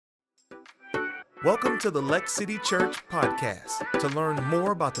Welcome to the Lex City Church podcast. To learn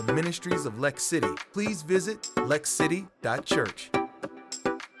more about the ministries of Lex City, please visit lexcity.church.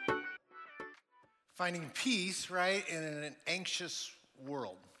 Finding peace, right, in an anxious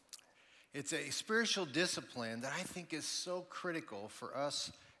world. It's a spiritual discipline that I think is so critical for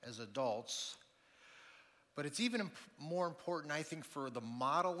us as adults, but it's even more important, I think, for the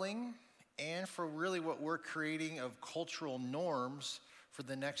modeling and for really what we're creating of cultural norms for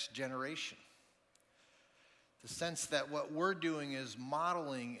the next generation. The sense that what we're doing is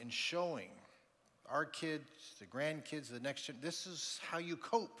modeling and showing our kids, the grandkids, the next generation, this is how you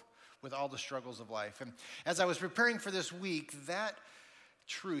cope with all the struggles of life. And as I was preparing for this week, that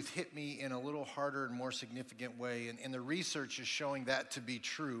truth hit me in a little harder and more significant way, and the research is showing that to be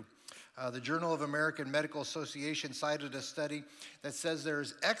true. The Journal of American Medical Association cited a study that says there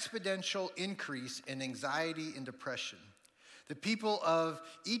is exponential increase in anxiety and depression. The people of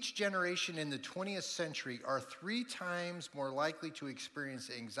each generation in the 20th century are 3 times more likely to experience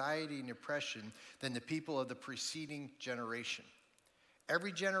anxiety and depression than the people of the preceding generation.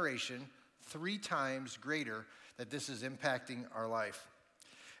 Every generation, 3 times greater that this is impacting our life.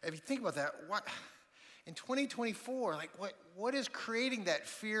 If you think about that, what in 2024, what is creating that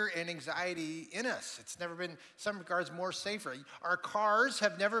fear and anxiety in us? It's never been, in some regards, more safer. Our cars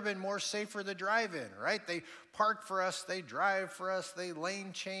have never been more safer to drive in, right? They park for us, they drive for us, they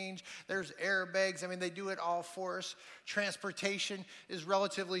lane change, there's airbags. I mean, they do it all for us. Transportation is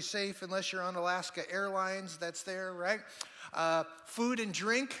relatively safe unless you're on Alaska Airlines, that's there, right? Food and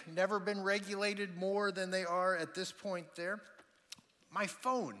drink, never been regulated more than they are at this point there. My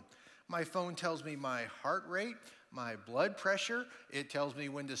phone tells me my heart rate, my blood pressure. It tells me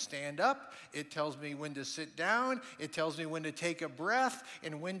when to stand up. It tells me when to sit down. It tells me when to take a breath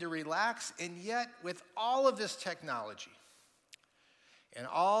and when to relax. And yet, with all of this technology and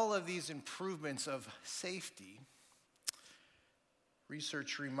all of these improvements of safety,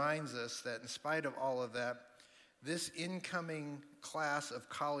 research reminds us that in spite of all of that, this incoming class of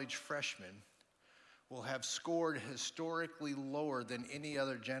college freshmen will have scored historically lower than any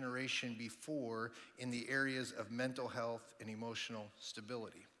other generation before in the areas of mental health and emotional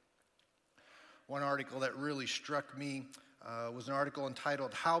stability. One article that really struck me was an article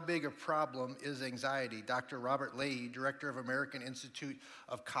entitled, "How Big a Problem is Anxiety?" Dr. Robert Leahy, director of American Institute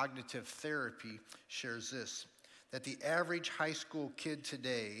of Cognitive Therapy, shares this, that the average high school kid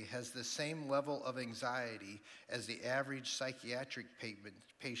today has the same level of anxiety as the average psychiatric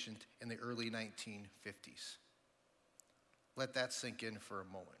patient in the early 1950s. Let that sink in for a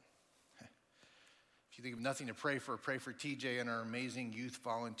moment. If you think of nothing to pray for TJ and our amazing youth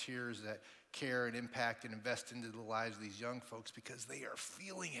volunteers that care and impact and invest into the lives of these young folks because they are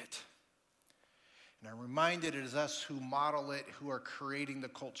feeling it. And I'm reminded it is us who model it, who are creating the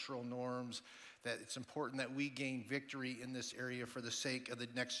cultural norms, that it's important that we gain victory in this area for the sake of the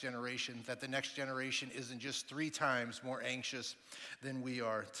next generation, that the next generation isn't just 3 times more anxious than we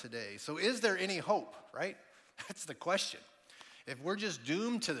are today. So is there any hope, right? That's the question. If we're just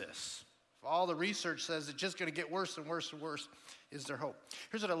doomed to this, if all the research says it's just going to get worse and worse and worse, is there hope?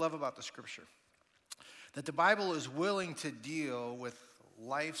 Here's what I love about the scripture, that the Bible is willing to deal with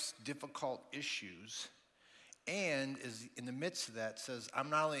life's difficult issues, and is in the midst of that says,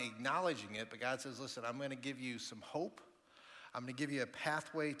 I'm not only acknowledging it, but God says, listen, I'm going to give you some hope. I'm going to give you a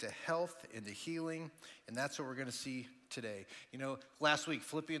pathway to health and to healing, and that's what we're going to see today. You know, last week,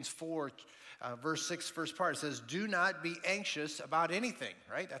 Philippians 4, verse 6, first part, it says, do not be anxious about anything,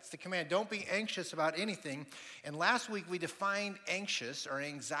 right? That's the command. Don't be anxious about anything. And last week, we defined anxious or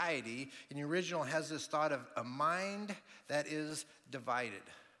anxiety, and the original has this thought of a mind that is divided.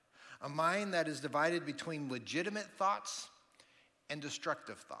 A mind that is divided between legitimate thoughts and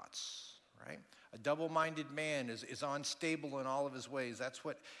destructive thoughts, right? A double-minded man is unstable in all of his ways. That's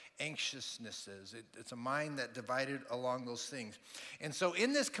what anxiousness is. It's a mind that divided along those things. And so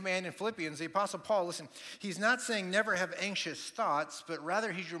in this command in Philippians, the Apostle Paul, listen, he's not saying never have anxious thoughts, but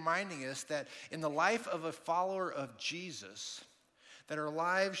rather he's reminding us that in the life of a follower of Jesus, that our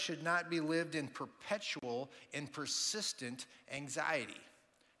lives should not be lived in perpetual and persistent anxiety.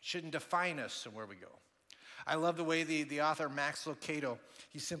 Shouldn't define us and where we go. I love the way the author Max Lucado,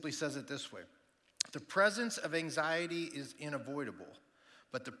 he simply says it this way. The presence of anxiety is unavoidable,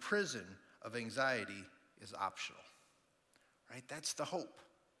 but the prison of anxiety is optional. Right? That's the hope.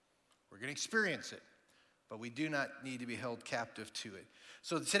 We're going to experience it, but we do not need to be held captive to it.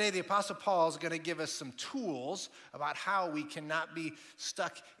 So today the Apostle Paul is going to give us some tools about how we cannot be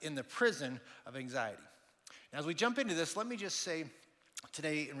stuck in the prison of anxiety. Now, as we jump into this, let me just say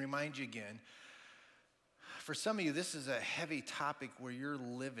today and remind you again, for some of you, this is a heavy topic where you're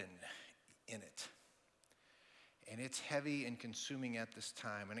living in it. And it's heavy and consuming at this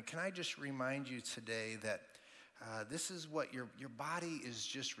time. And can I just remind you today that this is what your body is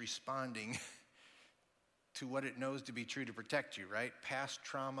just responding to what it knows to be true to protect you, right? Past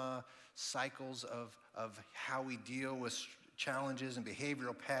trauma, cycles of how we deal with challenges and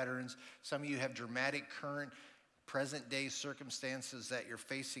behavioral patterns. Some of you have dramatic current present day circumstances that you're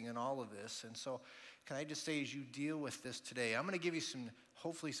facing in all of this. And so can I just say, as you deal with this today, I'm going to give you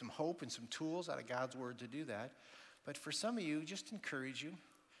hopefully some hope and some tools out of God's word to do that. But for some of you, just encourage you.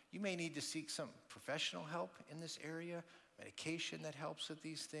 You may need to seek some professional help in this area, medication that helps with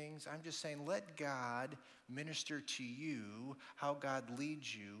these things. I'm just saying, let God minister to you how God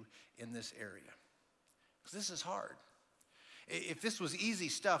leads you in this area. Because this is hard. If this was easy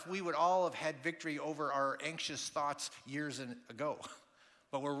stuff, we would all have had victory over our anxious thoughts years ago.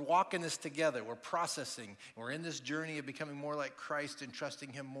 But we're walking this together. We're processing. We're in this journey of becoming more like Christ and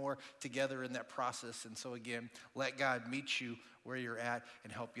trusting him more together in that process. And so again, let God meet you where you're at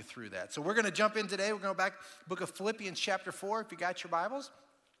and help you through that. So we're going to jump in today. We're going to go back book of Philippians chapter 4 if you got your Bibles.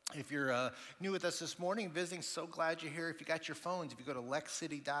 If you're new with us this morning, visiting, so glad you're here. If you got your phones, if you go to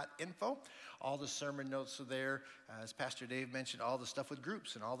lexcity.info, all the sermon notes are there. As Pastor Dave mentioned, all the stuff with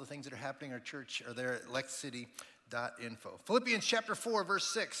groups and all the things that are happening in our church are there at lexcity.info. Philippians chapter 4, verse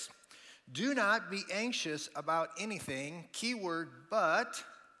 6. Do not be anxious about anything, keyword, but.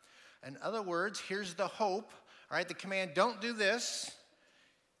 In other words, here's the hope. All right, the command, don't do this.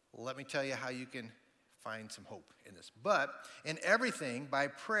 Let me tell you how you can find some hope in this. But in everything, by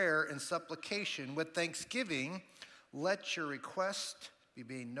prayer and supplication with thanksgiving, let your request be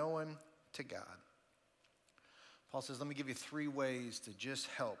made known to God. Paul says, let me give you 3 ways to just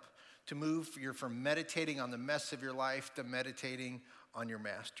help to move from meditating on the mess of your life to meditating on your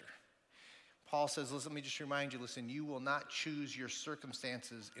master. Paul says, let me just remind you, listen, you will not choose your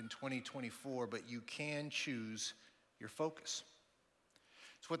circumstances in 2024, but you can choose your focus.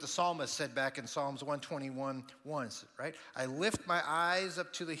 It's what the psalmist said back in Psalms 121:1, right? I lift my eyes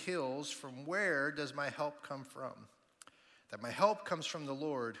up to the hills. From where does my help come from? That my help comes from the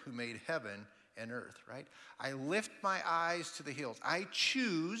Lord who made heaven and earth, right? I lift my eyes to the hills. I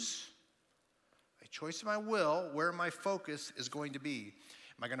choose, a choice of my will, where my focus is going to be.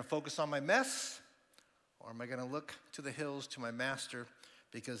 Am I going to focus on my mess, or am I going to look to the hills to my master,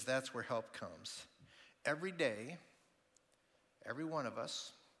 because that's where help comes? Every day, every one of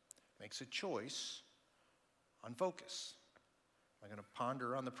us makes a choice on focus. Am I going to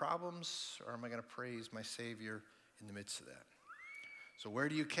ponder on the problems, or am I going to praise my Savior in the midst of that? So where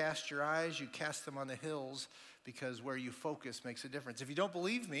do you cast your eyes? You cast them on the hills, because where you focus makes a difference. If you don't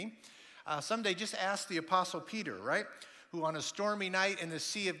believe me, someday just ask the Apostle Peter, right? Who on a stormy night in the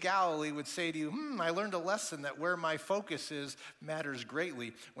Sea of Galilee would say to you, I learned a lesson that where my focus is matters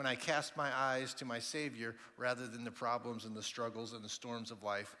greatly when I cast my eyes to my Savior rather than the problems and the struggles and the storms of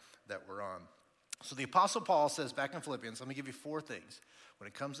life that we're on. So the Apostle Paul says back in Philippians, let me give you 4 things when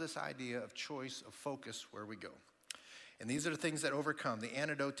it comes to this idea of choice, of focus, where we go. And these are the things that overcome, the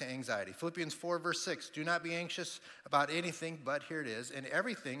antidote to anxiety. Philippians 4, verse 6, do not be anxious about anything, but here it is, in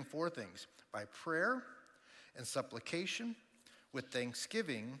everything, 4 things, by prayer and supplication with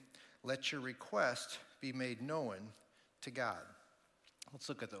thanksgiving, let your request be made known to God. Let's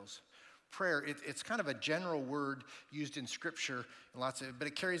look at those. Prayer, it's kind of a general word used in Scripture, but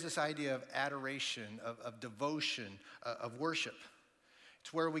it carries this idea of adoration, of devotion, of worship.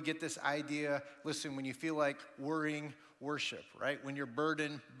 It's where we get this idea, listen, when you feel like worrying, worship, right? When you're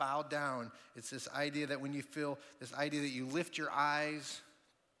burdened, bow down. It's this idea that when you feel, this idea that you lift your eyes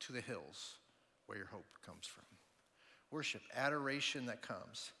to the hills where your hope comes from. Worship, adoration that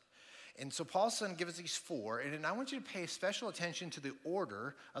comes. And so Paul's going to give us these 4, and I want you to pay special attention to the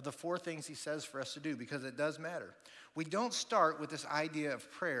order of the 4 things he says for us to do, because it does matter. We don't start with this idea of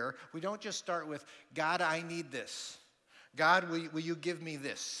prayer. We don't just start with, God, I need this. God, will you give me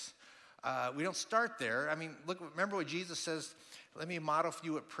this? We don't start there. I mean, remember what Jesus says, let me model for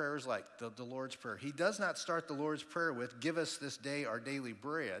you what prayer is like, the Lord's Prayer. He does not start the Lord's Prayer with, give us this day our daily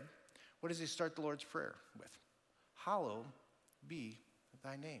bread. What does he start the Lord's Prayer with? Hallowed be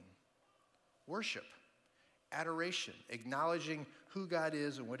thy name. Worship, adoration, acknowledging who God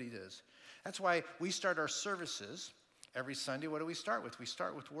is and what he is. That's why we start our services every Sunday. What do we start with? We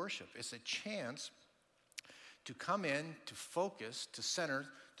start with worship. It's a chance to come in, to focus, to center,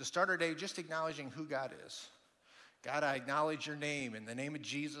 to start our day just acknowledging who God is. God, I acknowledge your name in the name of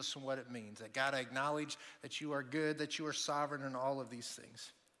Jesus and what it means. That God, I acknowledge that you are good, that you are sovereign, and all of these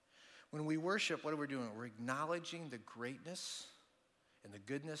things. When we worship, what are we doing? We're acknowledging the greatness and the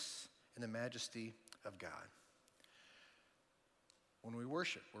goodness and the majesty of God. When we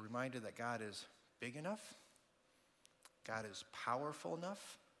worship, we're reminded that God is big enough, God is powerful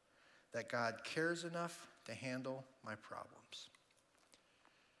enough, that God cares enough to handle my problems.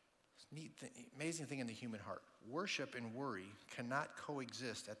 Amazing thing in the human heart. Worship and worry cannot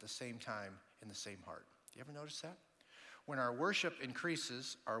coexist at the same time in the same heart. Do you ever notice that? When our worship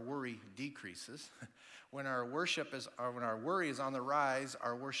increases, our worry decreases. When our worry is on the rise,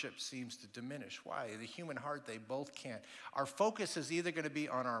 our worship seems to diminish. Why? The human heart, they both can't. Our focus is either going to be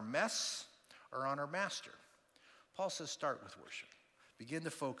on our mess or on our master. Paul says start with worship. Begin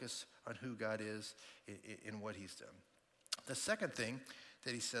to focus on who God is in what he's done. The second thing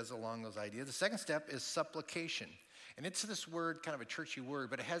that he says along those ideas, the second step is supplication. And it's this word, kind of a churchy word,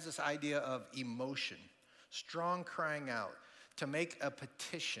 but it has this idea of emotion, strong crying out, to make a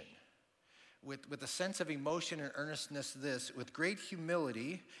petition. With a sense of emotion and earnestness, with great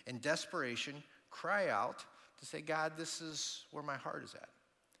humility and desperation, cry out to say, God, this is where my heart is at.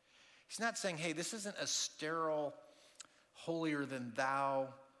 He's not saying, hey, this isn't a sterile, holier than thou,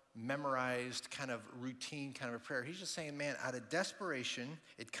 memorized kind of routine kind of a prayer. He's just saying, man, out of desperation,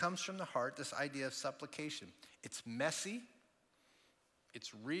 it comes from the heart, this idea of supplication. It's messy.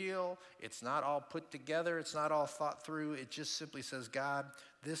 It's real. It's not all put together. It's not all thought through. It just simply says, God,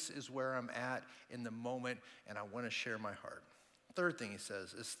 this is where I'm at in the moment, and I want to share my heart. Third thing he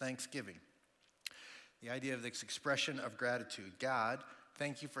says is thanksgiving. The idea of this expression of gratitude. God,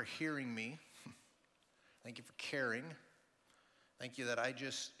 thank you for hearing me. Thank you for caring. Thank you that I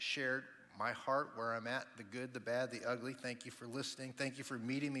just shared my heart, where I'm at, the good, the bad, the ugly. Thank you for listening. Thank you for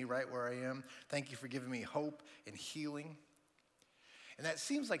meeting me right where I am. Thank you for giving me hope and healing. And that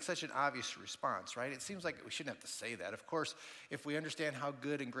seems like such an obvious response, right? It seems like we shouldn't have to say that. Of course, if we understand how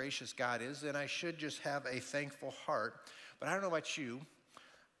good and gracious God is, then I should just have a thankful heart. But I don't know about you.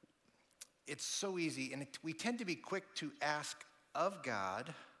 It's so easy, and we tend to be quick to ask of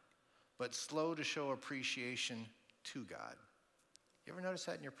God, but slow to show appreciation to God. You ever notice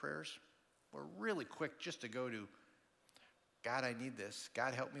that in your prayers? We're really quick just to go to, God, I need this.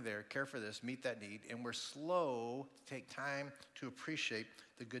 God, help me there. Care for this. Meet that need. And we're slow to take time to appreciate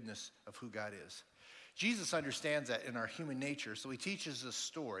the goodness of who God is. Jesus understands that in our human nature, so he teaches this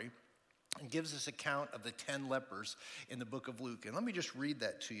story and gives this account of the 10 lepers in the book of Luke. And let me just read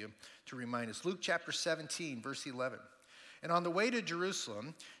that to you to remind us. Luke chapter 17, verse 11. And on the way to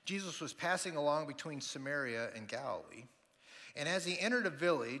Jerusalem, Jesus was passing along between Samaria and Galilee. And as he entered a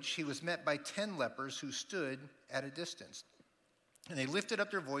village, he was met by 10 lepers who stood at a distance. And they lifted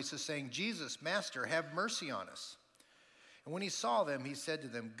up their voices, saying, Jesus, Master, have mercy on us. And when he saw them, he said to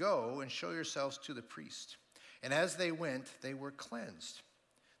them, Go and show yourselves to the priest. And as they went, they were cleansed.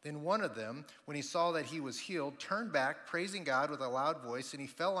 Then one of them, when he saw that he was healed, turned back, praising God with a loud voice, and he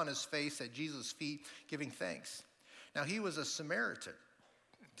fell on his face at Jesus' feet, giving thanks. Now he was a Samaritan.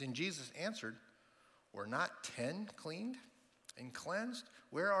 Then Jesus answered, Were not 10 cleaned and cleansed?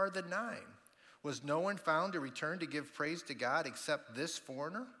 Where are the 9? Was no one found to return to give praise to God except this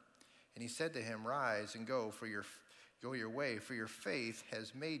foreigner? And he said to him, Rise and go your way, for your faith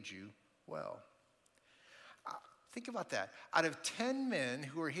has made you well. Think about that. Out of 10 men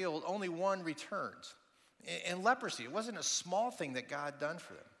who were healed, only one returns. And leprosy, it wasn't a small thing that God done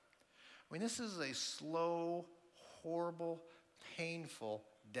for them. I mean, this is a slow, horrible, painful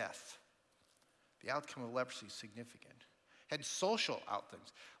death. The outcome of leprosy is significant. Had social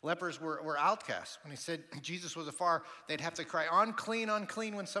outcomes. Lepers were outcasts. When he said Jesus was afar, they'd have to cry, unclean,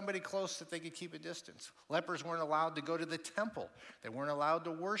 unclean, when somebody close that they could keep a distance. Lepers weren't allowed to go to the temple. They weren't allowed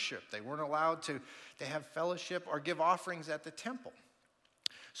to worship. They weren't allowed to have fellowship or give offerings at the temple.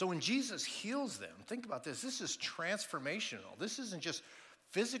 So when Jesus heals them, think about this. This is transformational. This isn't just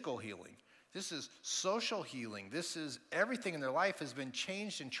physical healing. This is social healing. This is everything in their life has been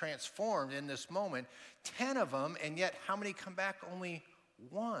changed and transformed in this moment. 10 of them, and yet how many come back? Only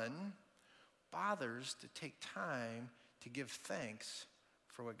one bothers to take time to give thanks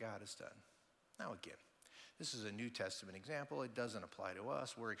for what God has done. Now again, this is a New Testament example. It doesn't apply to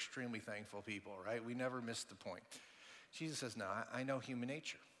us. We're extremely thankful people, right? We never miss the point. Jesus says, no, I know human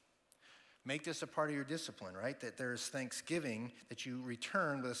nature. Make this a part of your discipline, right? That there is thanksgiving, that you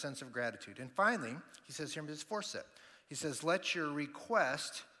return with a sense of gratitude. And finally, he says here in his fourth step, he says, let your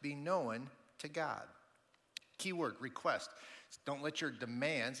request be known to God. Key word, request. Don't let your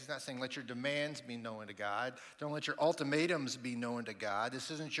demands, he's not saying let your demands be known to God. Don't let your ultimatums be known to God. This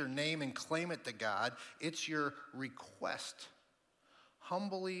isn't your name and claim it to God. It's your request.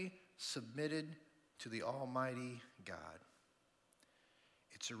 Humbly submitted to the Almighty God.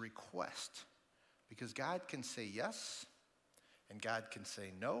 It's a request because God can say yes, and God can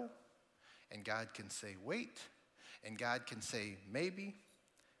say no, and God can say wait, And God can say, maybe,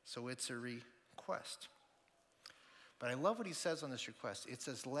 so it's a request. But I love what he says on this request. It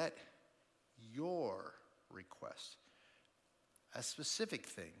says, let your request, a specific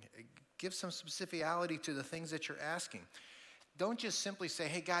thing. Give some specificality to the things that you're asking. Don't just simply say,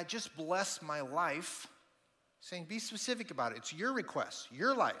 hey, God, just bless my life. Saying, be specific about it. It's your request,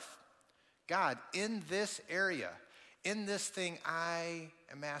 your life. God, in this area, in this thing, I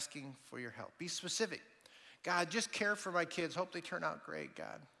am asking for your help. Be specific. God, just care for my kids. Hope they turn out great,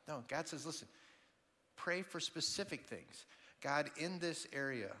 God. No, God says, listen, pray for specific things. God, in this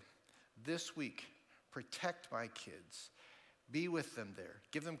area, this week, protect my kids. Be with them there.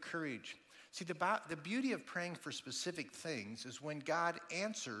 Give them courage. See, the beauty of praying for specific things is when God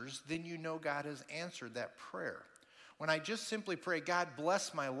answers, then you know God has answered that prayer. When I just simply pray, God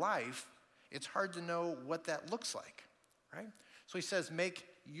bless my life, it's hard to know what that looks like, right? So he says, make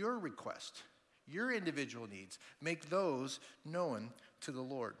your request, your individual needs, make those known to the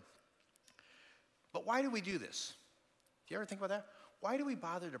Lord. But why do we do this? Do you ever think about that? Why do we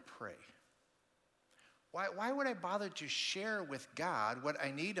bother to pray? Why would I bother to share with God what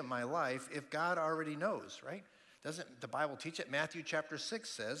I need in my life if God already knows, right? Doesn't the Bible teach it? Matthew chapter 6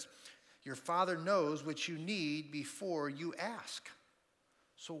 says, your Father knows what you need before you ask.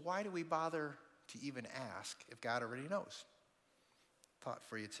 So why do we bother to even ask if God already knows? Thought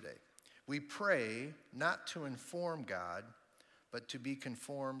for you today. We pray not to inform God, but to be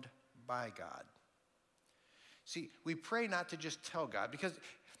conformed by God. See, we pray not to just tell God, because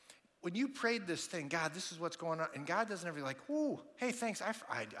when you prayed this thing, God, this is what's going on, and God doesn't ever be like, ooh, hey, thanks,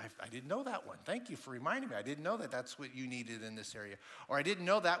 I didn't know that one. Thank you for reminding me. I didn't know that that's what you needed in this area. Or I didn't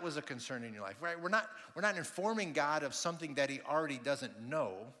know that was a concern in your life, right? We're not informing God of something that he already doesn't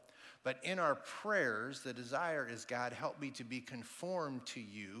know, but in our prayers, the desire is, God, help me to be conformed to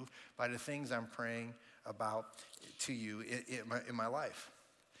you by the things I'm praying about to you in my life.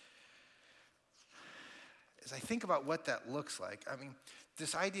 As I think about what that looks like, I mean,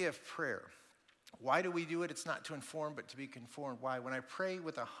 this idea of prayer, why do we do it? It's not to inform, but to be conformed. Why? When I pray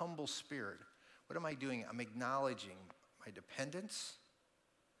with a humble spirit, what am I doing? I'm acknowledging my dependence.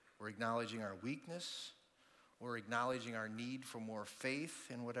 We're acknowledging our weakness. We're acknowledging our need for more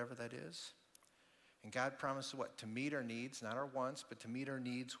faith in whatever that is. And God promises what? To meet our needs, not our wants, but to meet our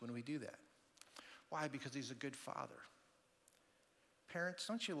needs when we do that. Why? Because he's a good father. Parents,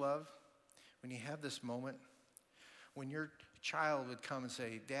 don't you love when you have this moment when your child would come and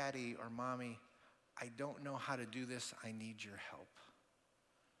say, Daddy or Mommy, I don't know how to do this. I need your help.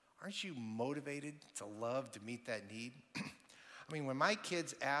 Aren't you motivated to love to meet that need? I mean, when my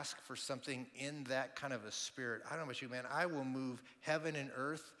kids ask for something in that kind of a spirit, I don't know about you, man, I will move heaven and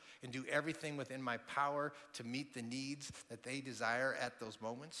earth and do everything within my power to meet the needs that they desire at those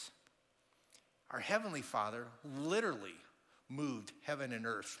moments. Our Heavenly Father literally moved heaven and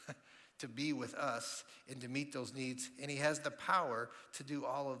earth to be with us and to meet those needs. And he has the power to do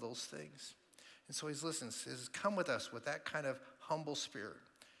all of those things. And so he's listening, says, come with us with that kind of humble spirit,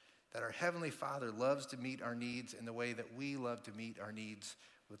 that our Heavenly Father loves to meet our needs in the way that we love to meet our needs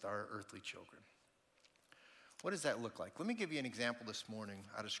with our earthly children. What does that look like? Let me give you an example this morning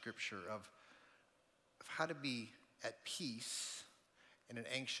out of Scripture of how to be at peace in an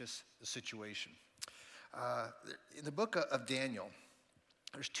anxious situation. In the book of Daniel,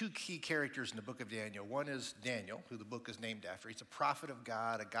 there's two key characters in the book of Daniel. One is Daniel, who the book is named after. He's a prophet of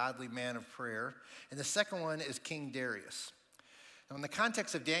God, a godly man of prayer. And the second one is King Darius. Now, in the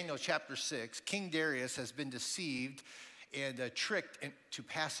context of Daniel chapter 6, King Darius has been deceived and tricked to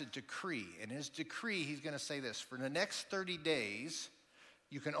pass a decree. In his decree, he's going to say this: for the next 30 days,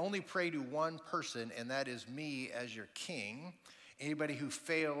 you can only pray to one person, and that is me as your king. Anybody who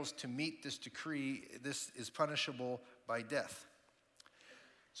fails to meet this decree, this is punishable by death.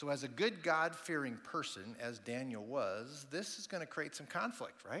 So as a good God-fearing person, as Daniel was, this is going to create some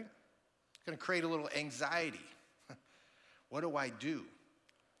conflict, right? It's going to create a little anxiety. What do I do?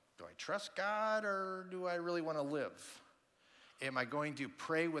 Do I trust God, or do I really want to live? Am I going to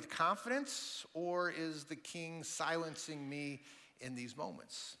pray with confidence, or is the king silencing me in these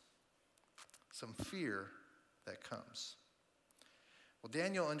moments? Some fear that comes. Well,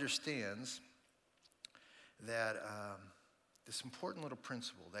 Daniel understands that this important little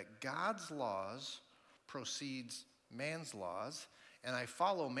principle, that God's laws precedes man's laws, and I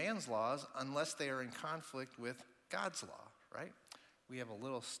follow man's laws unless they are in conflict with God's law, right? We have a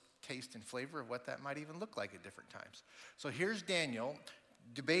little taste and flavor of what that might even look like at different times. So here's Daniel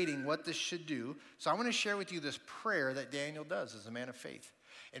debating what this should do. So I want to share with you this prayer that Daniel does as a man of faith.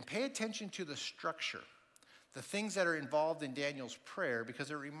 And pay attention to the structure. the things that are involved in Daniel's prayer,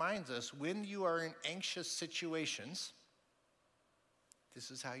 because it reminds us when you are in anxious situations, this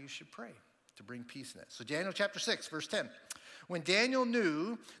is how you should pray to bring peace in it. So Daniel chapter 6, verse 10. When Daniel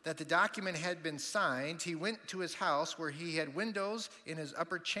knew that the document had been signed, he went to his house where he had windows in his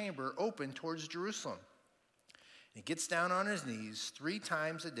upper chamber open towards Jerusalem. He gets down on his knees 3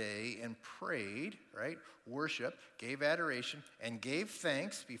 times a day and prayed, right? Worship, gave adoration, and gave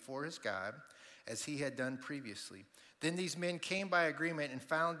thanks before his God as he had done previously. Then these men came by agreement and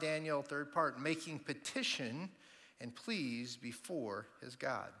found Daniel, third part, making petition and pleas before his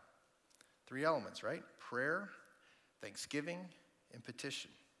God. 3 elements, right? Prayer, thanksgiving, and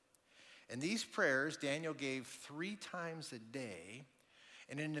petition. And these prayers Daniel gave 3 times a day.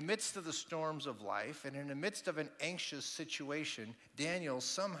 And in the midst of the storms of life, and in the midst of an anxious situation, Daniel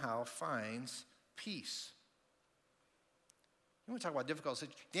somehow finds peace. You want to talk about difficult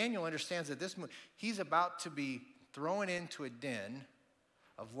situations? Daniel understands that he's about to be thrown into a den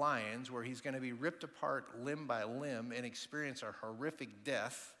of lions where he's going to be ripped apart limb by limb and experience a horrific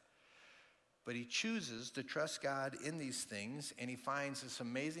death. But he chooses to trust God in these things, and he finds this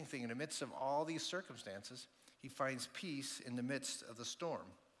amazing thing. In the midst of all these circumstances, he finds peace in the midst of the storm.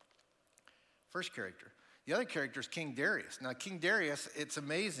 First character. The other character is King Darius. Now, King Darius, it's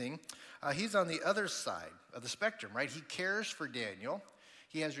amazing. He's on the other side of the spectrum, right? He cares for Daniel.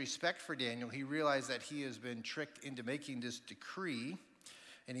 He has respect for Daniel. He realized that he has been tricked into making this decree,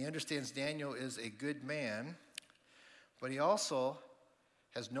 and he understands Daniel is a good man, but he also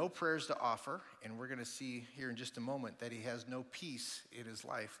has no prayers to offer, and we're going to see here in just a moment that he has no peace in his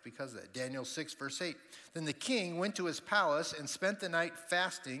life because of that. Daniel 6, verse 8. Then the king went to his palace and spent the night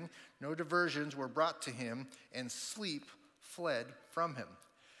fasting. No diversions were brought to him, and sleep fled from him.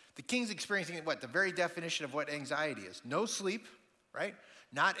 The king's experiencing what? The very definition of what anxiety is. No sleep, right?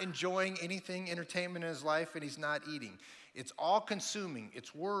 Not enjoying anything, entertainment in his life, and he's not eating. It's all consuming.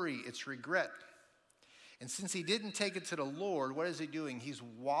 It's worry. It's regret. And since he didn't take it to the Lord, what is he doing? He's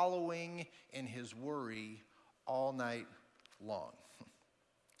wallowing in his worry all night long.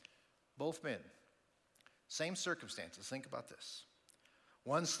 Both men, same circumstances. Think about this.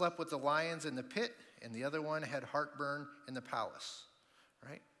 One slept with the lions in the pit, and the other one had heartburn in the palace,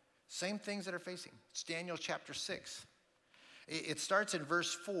 right? Same things that are facing. It's Daniel chapter 6. It starts in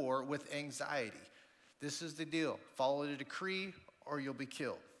verse 4 with anxiety. This is the deal. Follow the decree or you'll be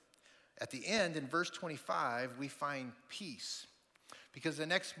killed. At the end, in verse 25, we find peace. Because the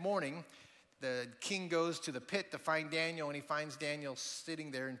next morning, the king goes to the pit to find Daniel, and he finds Daniel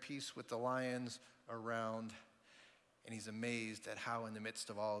sitting there in peace with the lions around. And he's amazed at how in the midst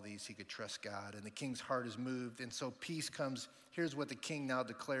of all of these he could trust God. And the king's heart is moved, and so peace comes. Here's what the king now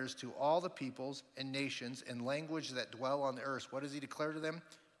declares to all the peoples and nations and language that dwell on the earth. What does he declare to them?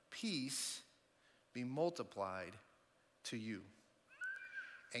 Peace be multiplied to you.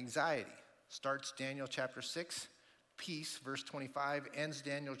 Anxiety starts Daniel chapter 6. Peace, verse 25, ends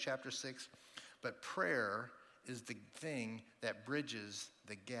Daniel chapter 6. But prayer is the thing that bridges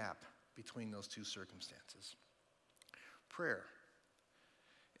the gap between those two circumstances. Prayer.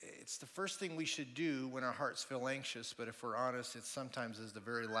 It's the first thing we should do when our hearts feel anxious, but if we're honest, it sometimes is the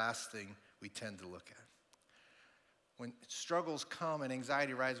very last thing we tend to look at. When struggles come and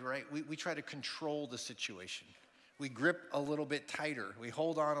anxiety rises, right, we try to control the situation. We grip a little bit tighter. We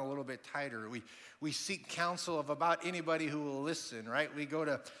hold on a little bit tighter. We seek counsel of about anybody who will listen, right? We go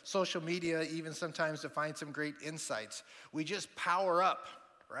to social media even sometimes to find some great insights. We just power up,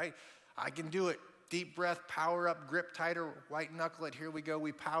 right? I can do it. Deep breath, power up, grip tighter, white knuckle it. Here we go.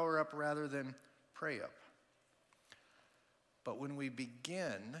 We power up rather than pray up. But when we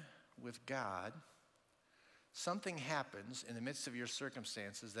begin with God, something happens in the midst of your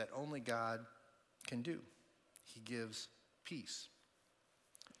circumstances that only God can do. He gives peace.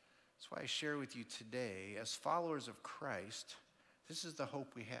 That's why I share with you today, as followers of Christ, this is the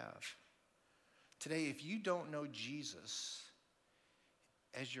hope we have. Today, if you don't know Jesus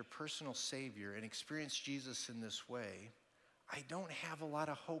as your personal Savior and experience Jesus in this way, I don't have a lot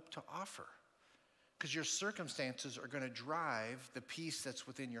of hope to offer because your circumstances are going to drive the peace that's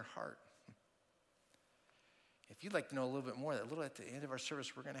within your heart. If you'd like to know a little bit more, at the end of our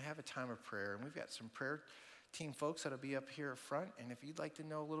service, we're going to have a time of prayer, and we've got some prayer team folks that'll be up here front, and if you'd like to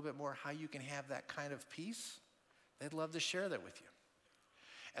know a little bit more how you can have that kind of peace, they'd love to share that with you.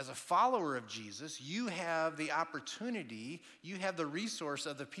 As a follower of Jesus, you have the opportunity, you have the resource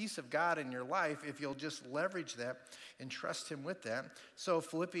of the peace of God in your life if you'll just leverage that and trust him with that. So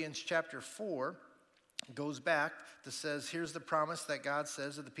Philippians chapter 4 goes back to says, here's the promise that God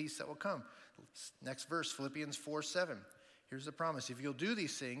says of the peace that will come. Next verse, Philippians 4:7. Here's the promise. If you'll do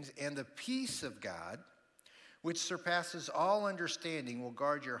these things, and the peace of God, which surpasses all understanding, will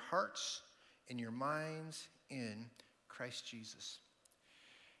guard your hearts and your minds in Christ Jesus.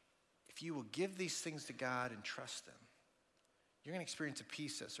 If you will give these things to God and trust them, you're going to experience a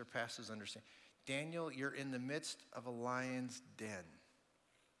peace that surpasses understanding. Daniel, you're in the midst of a lion's den,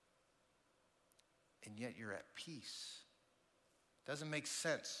 and yet you're at peace. Doesn't make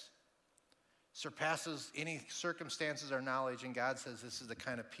sense. Surpasses any circumstances or knowledge, and God says this is the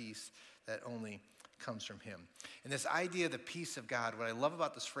kind of peace that only comes from him. And this idea of the peace of God, what I love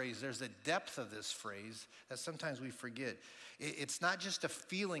about this phrase, there's a depth of this phrase that sometimes we forget. It's not just a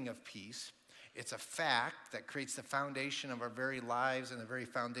feeling of peace. It's a fact that creates the foundation of our very lives and the very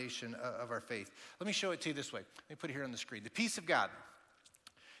foundation of our faith. Let me show it to you this way. Let me put it here on the screen. The peace of God.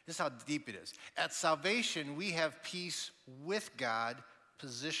 This is how deep it is. At salvation, we have peace with God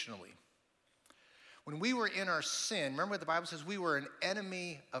positionally. When we were in our sin, remember what the Bible says? We were an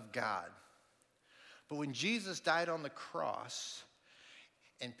enemy of God. But when Jesus died on the cross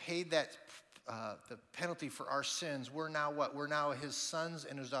and paid that the penalty for our sins, we're now what? We're now his sons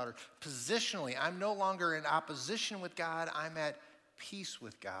and his daughters. Positionally, I'm no longer in opposition with God. I'm at peace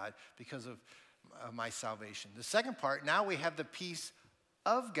with God because of my salvation. The second part, now we have the peace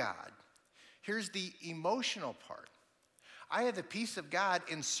of God. Here's the emotional part. I have the peace of God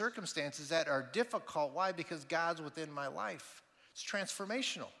in circumstances that are difficult. Why? Because God's within my life. It's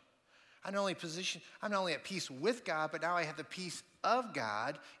transformational. I'm not only at peace with God, but now I have the peace of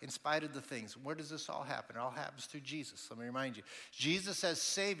God in spite of the things. Where does this all happen? It all happens through Jesus. Let me remind you. Jesus as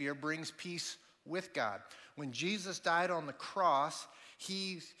Savior brings peace with God. When Jesus died on the cross,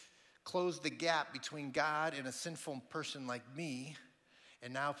 he closed the gap between God and a sinful person like me.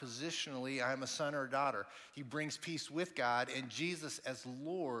 And now positionally, I'm a son or a daughter. He brings peace with God, and Jesus as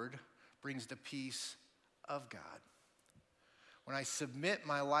Lord brings the peace of God. When I submit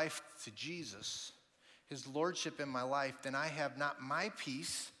my life to Jesus, his lordship in my life, then I have not my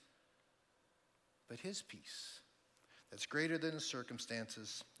peace, but his peace. That's greater than the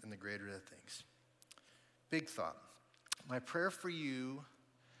circumstances and the greater the things. Big thought. My prayer for you,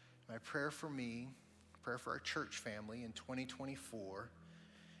 my prayer for me, prayer for our church family in 2024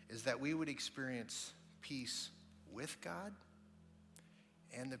 is that we would experience peace with God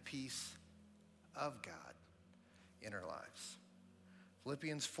and the peace of God in our lives.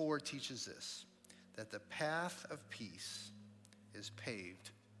 Philippians 4 teaches this, that the path of peace is paved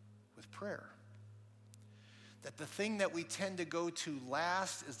with prayer. That the thing that we tend to go to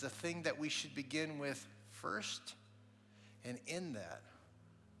last is the thing that we should begin with first, and in that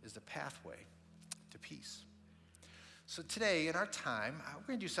is the pathway to peace. So today, in our time, we're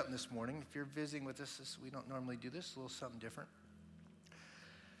going to do something this morning. If you're visiting with us, we don't normally do this, a little something different.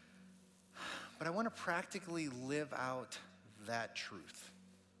 But I want to practically live out that truth.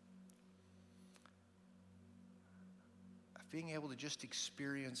 Of being able to just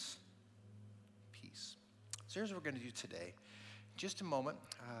experience peace. So here's what we're going to do today. In just a moment,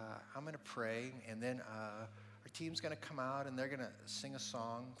 I'm going to pray, and then our team's going to come out, and they're going to sing a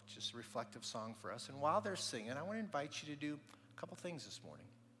song, just a reflective song for us. And while they're singing, I want to invite you to do a couple things this morning.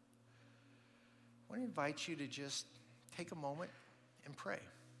 I want to invite you to just take a moment and pray.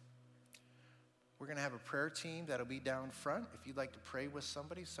 We're going to have a prayer team that'll be down front. If you'd like to pray with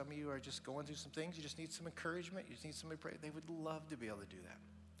somebody, some of you are just going through some things, you just need some encouragement, you just need somebody to pray, they would love to be able to do that.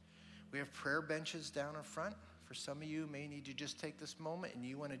 We have prayer benches down in front. For some of you, may need to just take this moment and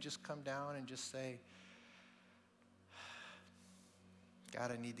you want to just come down and just say,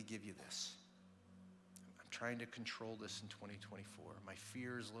 God, I need to give you this. I'm trying to control this in 2024. My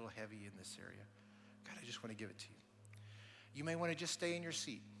fear is a little heavy in this area. God, I just want to give it to you. You may want to just stay in your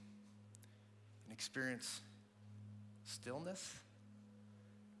seat and experience stillness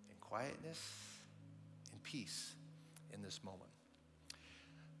and quietness and peace in this moment.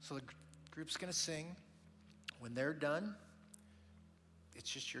 So the group's going to sing. When they're done, it's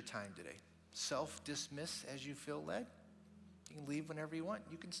just your time today. Self-dismiss as you feel led. You can leave whenever you want.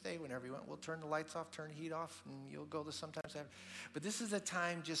 You can stay whenever you want. We'll turn the lights off, turn the heat off, and you'll go to sometimes. But this is a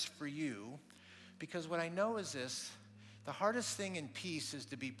time just for you, because what I know is this: the hardest thing in peace is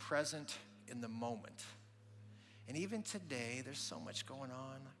to be present in the moment. And even today, there's so much going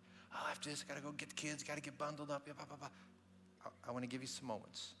on. Oh, after this, I got to go get the kids, got to get bundled up. I want to give you some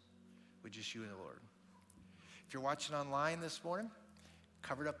moments with just you and the Lord. If you're watching online this morning,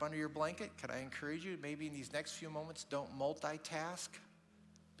 covered up under your blanket, could I encourage you, maybe in these next few moments, don't multitask.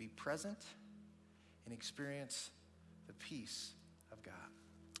 Be present and experience the peace of God.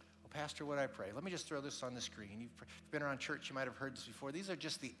 Well, Pastor, what I pray? Let me just throw this on the screen. You've been around church, you might have heard this before. These are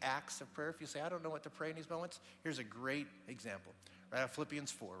just the acts of prayer. If you say, I don't know what to pray in these moments, here's a great example. Right out of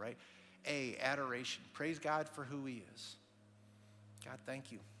Philippians 4, right? Adoration. Praise God for who he is. God,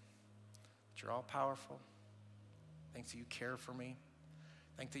 thank you that you're all powerful. Thanks that you care for me.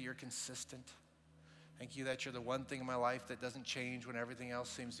 Thank that you're consistent. Thank you that you're the one thing in my life that doesn't change when everything else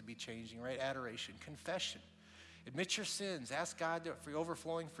seems to be changing, right? Adoration, confession. Admit your sins. Ask God for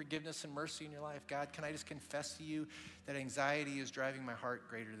overflowing forgiveness and mercy in your life. God, can I just confess to you that anxiety is driving my heart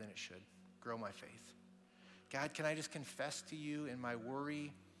greater than it should? Grow my faith. God, can I just confess to you in my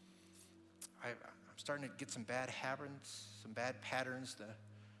worry? I'm starting to get some bad habits, some bad patterns to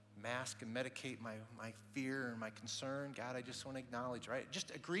mask and medicate my fear and my concern. God, I just want to acknowledge, right? Just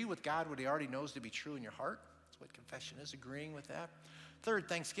agree with God what he already knows to be true in your heart. That's what confession is, agreeing with that. Third,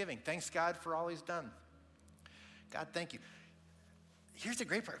 thanksgiving. Thanks God for all he's done. God, thank you. Here's the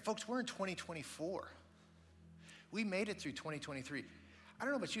great part. Folks, we're in 2024. We made it through 2023. I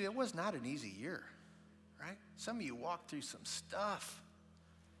don't know about you, it was not an easy year, right? Some of you walked through some stuff,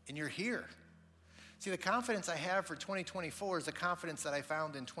 and you're here. See, the confidence I have for 2024 is the confidence that I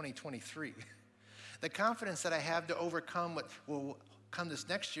found in 2023. The confidence that I have to overcome what will come this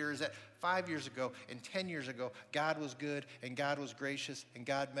next year is that 5 years ago and 10 years ago, God was good and God was gracious and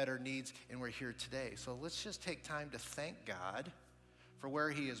God met our needs, and we're here today. So let's just take time to thank God for where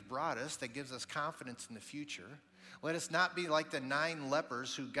he has brought us that gives us confidence in the future. Let us not be like the 9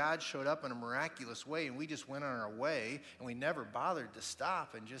 lepers who God showed up in a miraculous way and we just went on our way and we never bothered to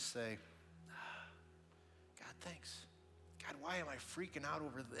stop and just say, God, thanks. God, why am I freaking out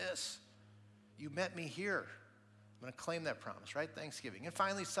over this? You met me here. I'm going to claim that promise, right? Thanksgiving. And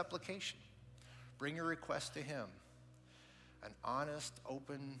finally, supplication. Bring your request to him. An honest,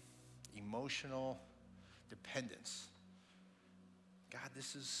 open, emotional dependence. God,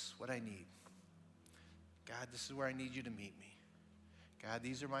 this is what I need. God, this is where I need you to meet me. God,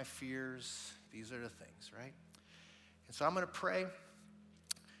 these are my fears. These are the things, right? And so I'm going to pray.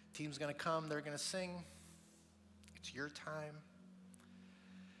 Team's going to come. They're going to sing. It's your time.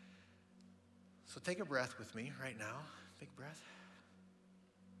 So take a breath with me right now. Big breath.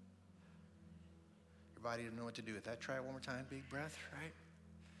 Your body didn't know what to do with that. Try it one more time. Big breath, right?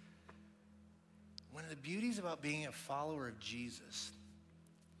 One of the beauties about being a follower of Jesus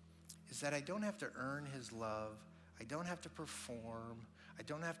is that I don't have to earn his love. I don't have to perform. I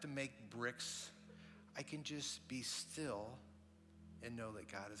don't have to make bricks. I can just be still and know that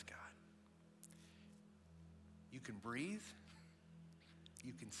God is God. You can breathe.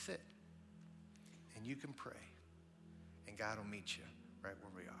 You can sit. And you can pray, and God will meet you right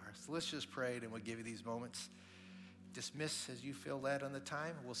where we are. So let's just pray, and we'll give you these moments. Dismiss as you feel led on the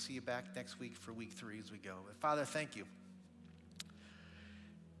time. We'll see you back next week for week 3 as we go. But Father, thank you.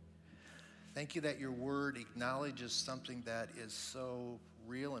 Thank you that your word acknowledges something that is so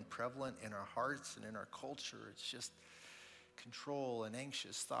real and prevalent in our hearts and in our culture. It's just control and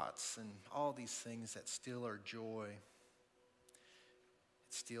anxious thoughts and all these things that steal our joy.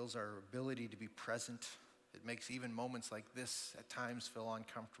 It steals our ability to be present. It makes even moments like this at times feel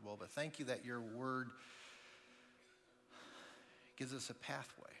uncomfortable. But thank you that your word gives us a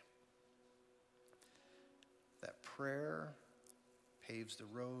pathway. That prayer paves the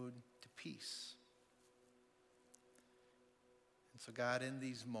road to peace. And so God, in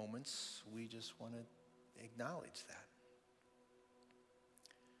these moments, we just want to acknowledge that.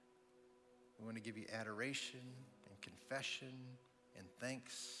 We want to give you adoration and confession and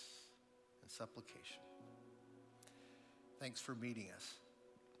thanks and supplication. Thanks for meeting us.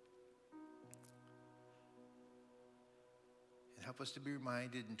 And help us to be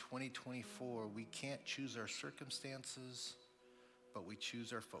reminded in 2024, we can't choose our circumstances, but we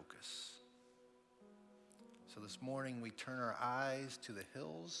choose our focus. So this morning, we turn our eyes to the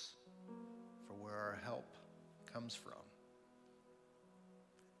hills for where our help comes from.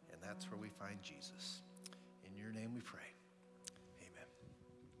 And that's where we find Jesus. In your name we pray.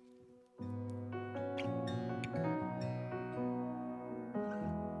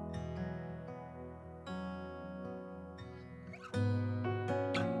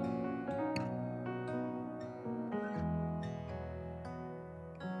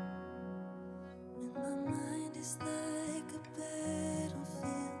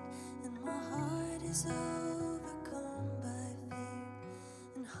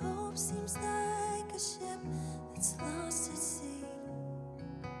 Seems like a ship that's lost at sea.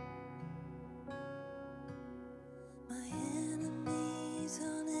 My enemies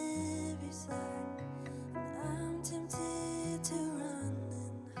on every side, and I'm tempted to run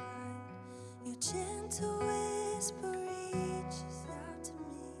and hide. Your gentle whisper reaches out to me.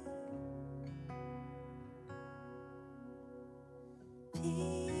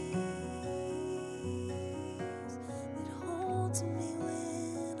 Peace that holds me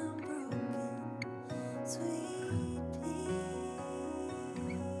when I'm broken.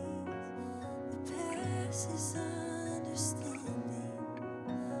 passes understanding.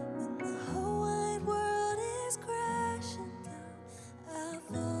 When the whole wide world is crashing down, I'll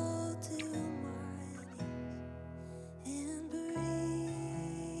fall to my knees and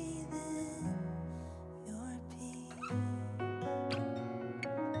breathe in your peace.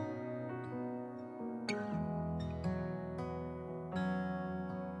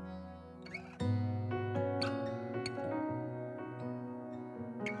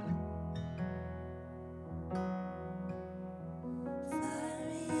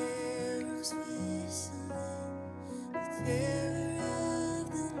 Fiery arrows whistling, the terror of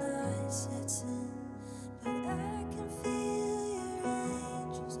the night sets in, but I can feel your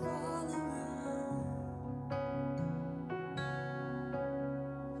angels all around.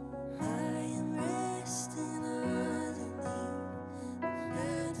 I am resting underneath the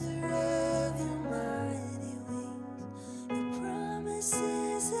shelter of your mighty wings. Your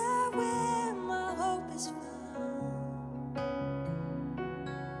promises are where my hope is found.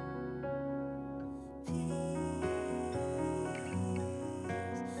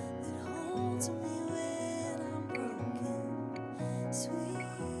 That holds me when I'm broken, sweet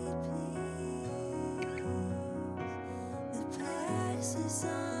peace that passes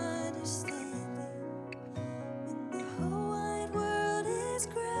understanding. When the whole wide world is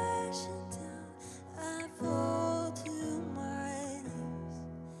crashing down, I fall to my knees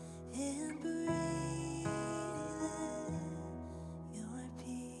and breathe in your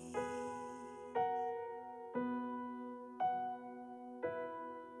peace.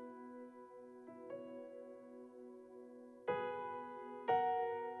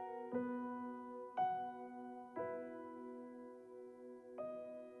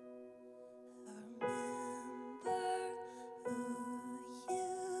 Remember who you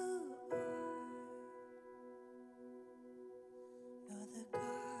are. You're the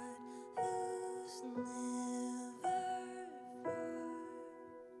God who's never far.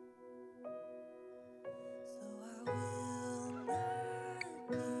 So I will not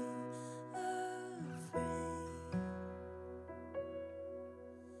be afraid.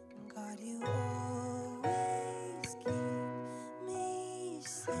 God, you always keep me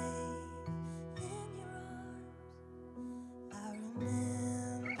safe in your arms. I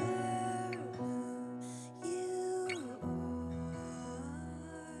remember who you are.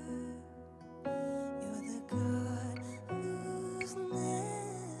 You're the God who's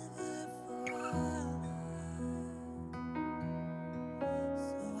never far.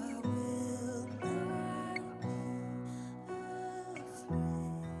 So I will not be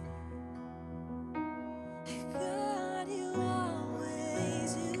afraid. God, you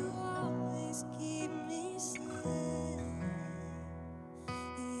always keep me safe.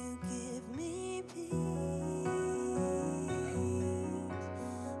 You give me peace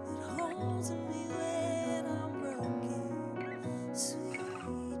that holds me when I'm broken,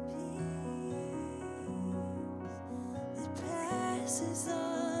 sweet peace that passes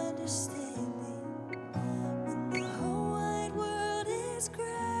understanding. When the whole wide world is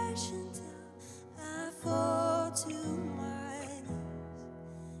crashing down, I fall to my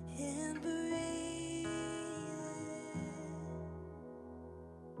knees and breathe in.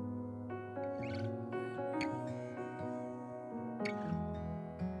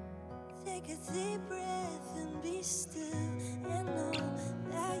 Take a deep breath and be still and know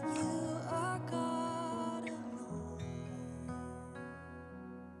that you are God alone.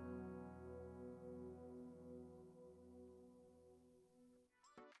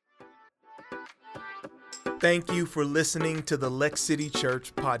 Thank you for listening to the Lex City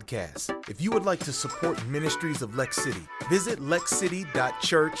Church podcast. If you would like to support ministries of Lex City, visit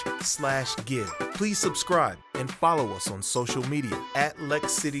lexcity.church/give. Please subscribe and follow us on social media at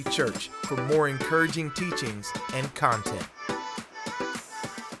Lex City Church for more encouraging teachings and content.